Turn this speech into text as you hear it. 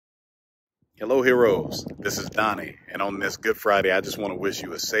Hello, heroes. This is Donnie, and on this Good Friday, I just want to wish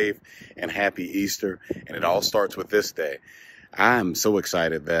you a safe and happy Easter, and it all starts with this day. I'm so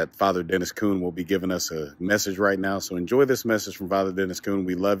excited that Father Dennis Kuhn will be giving us a message right now, so enjoy this message from Father Dennis Kuhn.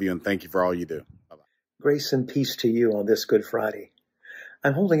 We love you, and thank you for all you do. Bye-bye. Grace and peace to you on this Good Friday.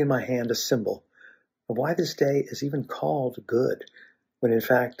 I'm holding in my hand a symbol of why this day is even called good, when in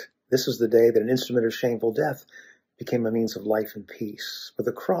fact, this is the day that an instrument of shameful death became a means of life and peace. With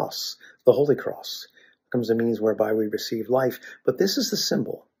the cross, the Holy Cross, becomes a means whereby we receive life. But this is the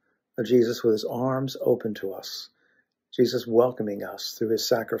symbol of Jesus with his arms open to us, Jesus welcoming us through his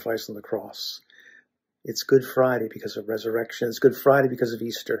sacrifice on the cross. It's Good Friday because of resurrection. It's Good Friday because of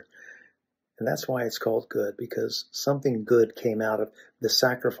Easter. And that's why it's called good, because something good came out of the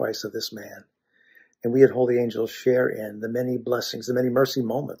sacrifice of this man. And we at Holy Angels share in the many blessings, the many mercy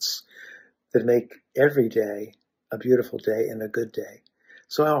moments that make every day a beautiful day and a good day.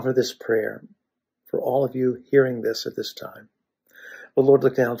 So I offer this prayer for all of you hearing this at this time. O Lord,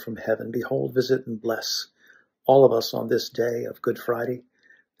 look down from heaven. Behold, visit, and bless all of us on this day of Good Friday,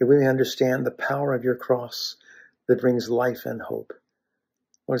 that we may understand the power of your cross that brings life and hope.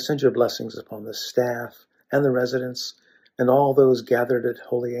 Lord, send your blessings upon the staff and the residents and all those gathered at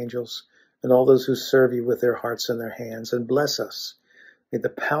Holy Angels and all those who serve you with their hearts and their hands, and bless us. May the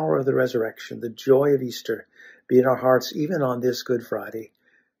power of the resurrection, the joy of Easter, be in our hearts even on this Good Friday,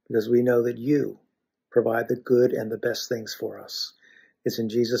 because we know that you provide the good and the best things for us. It's in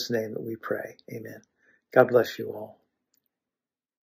Jesus' name that we pray. Amen. God bless you all.